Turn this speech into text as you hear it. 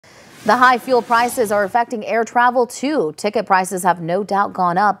The high fuel prices are affecting air travel too. Ticket prices have no doubt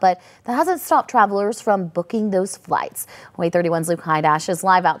gone up, but that hasn't stopped travelers from booking those flights. WAAY 31's Luke Hydash is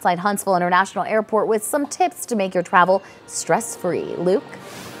live outside Huntsville International Airport with some tips to make your travel stress-free. Luke?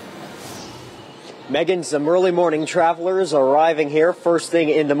 Megan, some early morning travelers arriving here first thing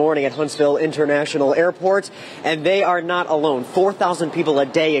in the morning at Huntsville International Airport, and they are not alone. 4,000 people a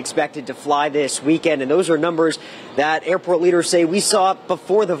day expected to fly this weekend, and those are numbers that airport leaders say we saw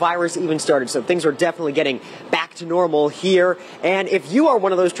before the virus even started. So things are definitely getting back to normal here. And if you are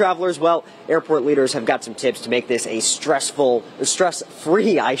one of those travelers, well, airport leaders have got some tips to make this a stress-free,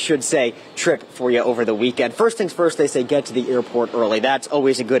 I should say, trip for you over the weekend. First things first, they say get to the airport early. That's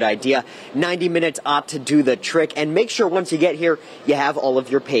always a good idea. 90 minutes ought to do the trick, and make sure once you get here you have all of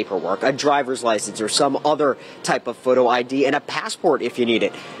your paperwork, a driver's license or some other type of photo ID, and a passport if you need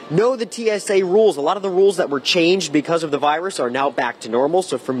it. Know the TSA rules. A lot of the rules that were changed because of the virus are now back to normal,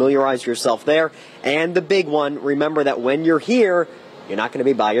 so familiarize yourself there. And the big one, remember that when you're here, you're not going to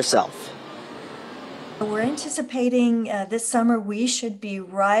be by yourself. We're anticipating this summer we should be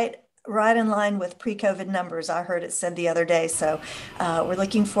right in line with pre-COVID numbers. I heard it said the other day. So we're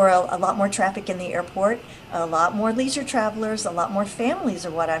looking for a lot more traffic in the airport, a lot more leisure travelers, a lot more families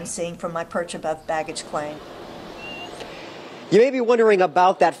are what I'm seeing from my perch above baggage claim. You may be wondering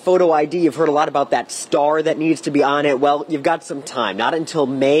about that photo ID. You've heard a lot about that star that needs to be on it. Well, you've got some time. Not until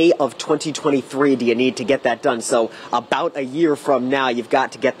May of 2023 do you need to get that done. So about a year from now, you've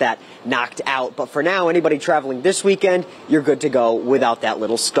got to get that knocked out. But for now, anybody traveling this weekend, you're good to go without that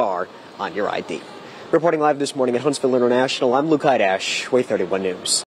little star on your ID. Reporting live this morning at Huntsville International, I'm Luke Hydash, WAAY 31 News.